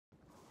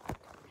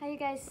Hi you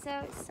guys,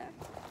 so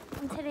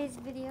in today's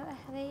video I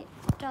have a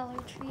Dollar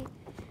Tree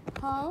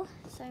haul,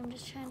 so I'm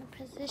just trying to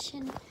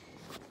position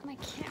my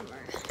camera.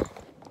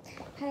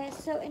 Okay,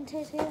 so in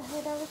today's video I have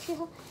a Dollar Tree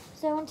haul.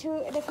 So I went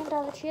to a different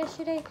Dollar Tree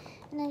yesterday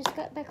and I just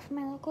got back from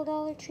my local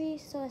Dollar Tree,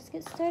 so let's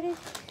get started.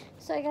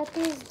 So I got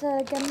these,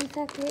 the Gummy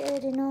Factory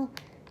Original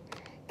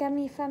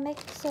Gummy from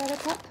Soda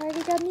Pop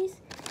Party Gummies.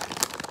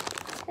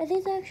 And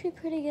these are actually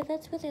pretty good.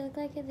 That's what they look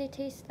like, and they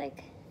taste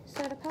like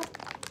soda pop.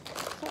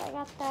 So I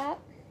got that.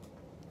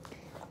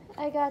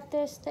 I got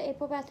this, the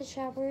April Bath &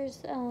 Showers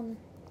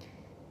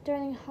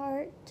Darling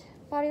Heart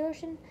body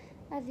lotion.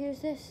 I've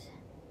used this.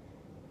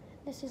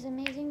 This is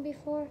amazing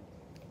before.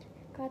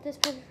 Got this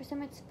perfect for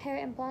summer. It's Pear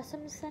and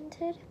Blossom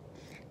scented.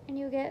 And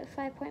you get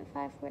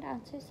 5.5 fluid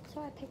ounces.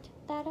 So I picked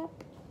that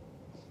up.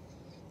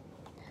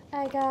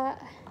 I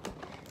got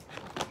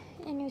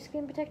a new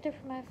screen protector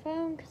for my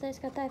phone because I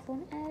just got the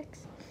iPhone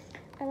X.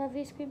 I love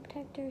these screen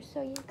protectors,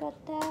 so you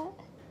got that.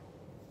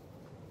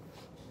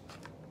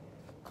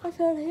 I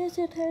found hand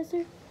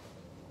sanitizer.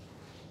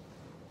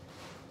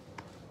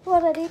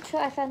 Well,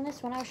 I found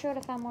this one. I sure would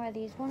have found more of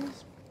these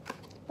ones.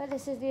 But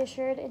this is the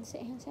Assured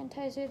Instant Hand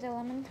Sanitizer, the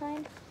lemon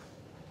kind.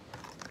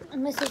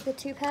 And this is the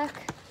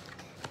 2-pack.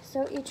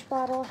 So each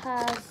bottle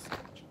has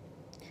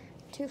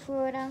 2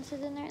 fluid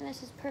ounces in there, and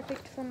this is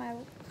perfect for my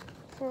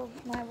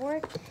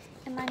work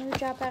and my new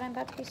job that I'm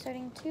about to be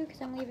starting too,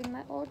 because I'm leaving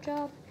my old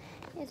job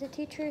as a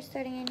teacher,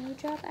 starting a new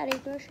job at a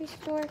grocery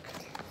store.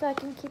 So I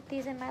can keep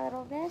these in my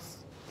little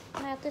vest.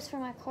 And I got this for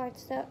my car.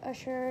 It's the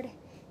Assured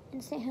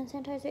Instant Hand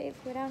Sanitizer 8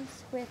 fluid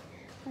ounce with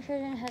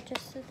Assured, and it has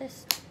just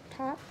this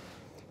top.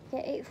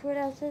 Get 8 fluid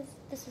ounces.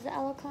 This is the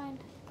aloe kind.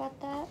 Got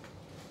that.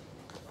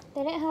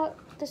 They didn't have,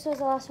 this was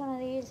the last one of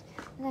these,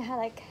 and they had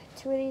like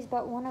 2 of these,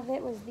 but one of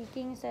it was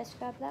leaking, so I just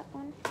grabbed that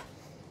one.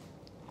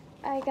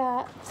 I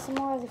got some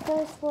more of the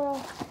Philly Swirl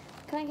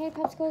cotton candy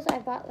popsicles. I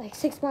bought like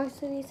 6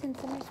 boxes of these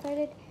since summer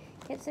started.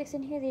 Get 6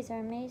 in here. These are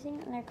amazing,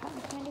 and they're cotton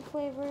candy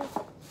flavors.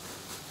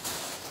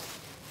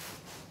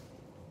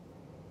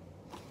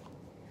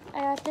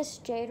 I got this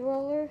Jade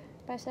Roller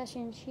by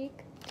Sassy &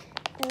 Chic.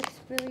 It looks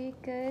really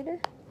good.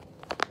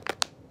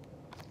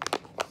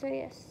 So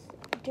yes,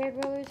 Jade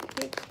Rollers are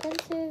pretty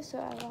expensive, so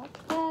I bought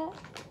that.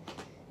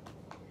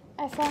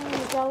 I found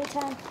the Jolly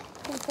Time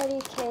confetti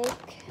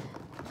cake.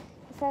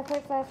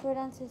 5.5 fluid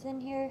ounces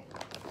in here.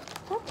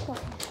 Popcorn.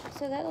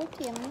 So that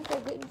looked yummy. They're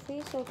gluten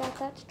free, so I got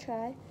that to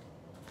try.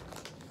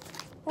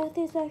 What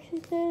this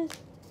actually says.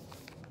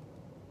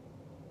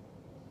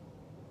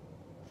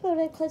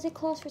 Photo cleansing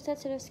cloths for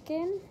sensitive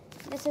skin.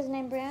 This is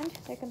name brand.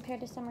 They're compared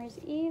to Summer's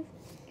Eve.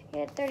 You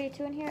get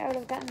 32 in here. I would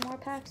have gotten more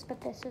packs,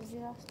 but this is the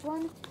last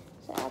one.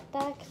 So I got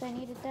that because I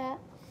needed that.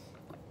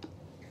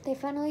 They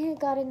finally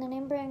got in the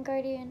name brand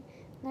Guardian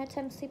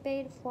Nighttime Sleep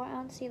Aid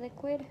 4-ounce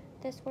liquid.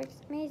 This works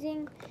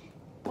amazing.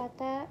 Got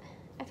that.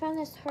 I found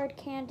this Hard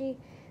Candy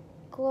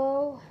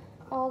Glow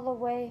All the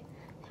Way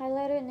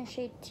highlighter in the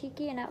shade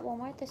Tiki, and at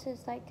Walmart this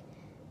is like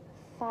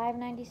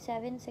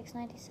 $5.97,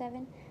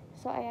 $6.97.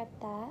 So I got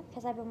that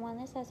because I've been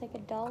wanting this as like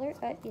 $1.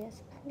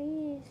 Yes,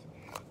 please.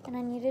 And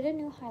I needed a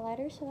new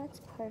highlighter, so that's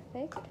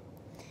perfect.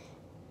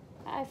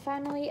 I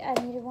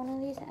needed one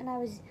of these, and I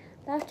was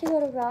about to go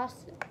to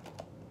Ross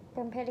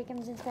from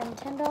Pettycombs and spend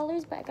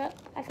 $10, but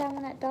I found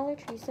one at Dollar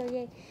Tree, so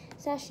yay.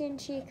 Sassy &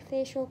 Chic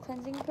facial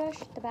cleansing brush,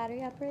 the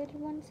battery operated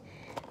ones.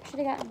 I should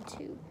have gotten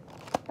 2,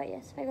 but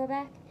yes, if I go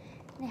back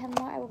and they have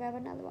more, I will grab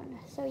another one.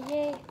 So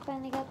yay,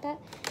 finally got that.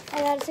 I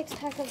got a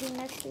 6-pack of the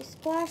Nestle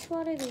Splash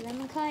Water, the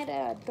lemon kind.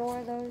 I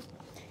adore those.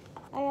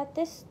 I got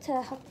this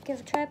to help give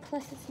a try,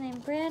 plus it's name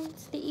brand.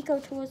 It's the Eco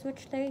Tools,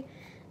 which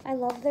I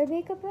love their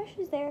makeup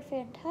brushes. They're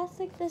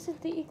fantastic. This is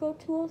the Eco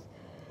Tools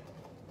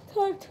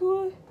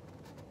Contour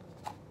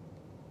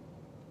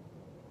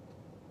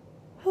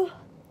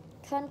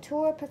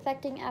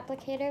Perfecting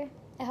Applicator.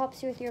 It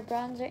helps you with your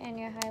bronzer and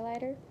your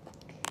highlighter.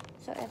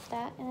 So I have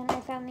that. And then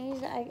I found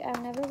these.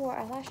 I've never wore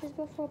eyelashes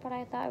before, but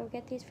I thought I would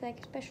get these for like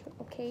a special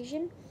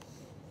occasion.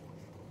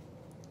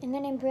 And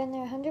then in brand,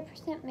 they're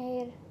 100%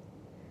 made.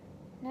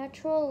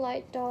 Natural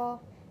Light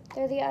Doll.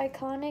 They're the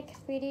iconic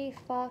 3D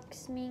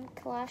Fox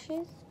Mink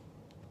lashes.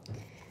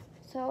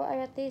 So I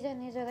got these,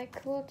 and these are like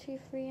cruelty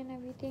free and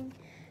everything.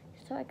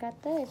 So I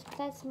got this.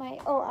 That's my,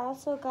 I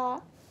also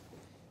got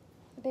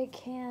a big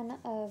can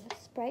of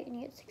Sprite, and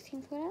you get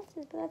 16 fluid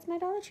ounces. But that's my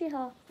Dollar Tree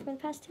haul for the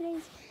past 2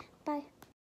 days. Bye.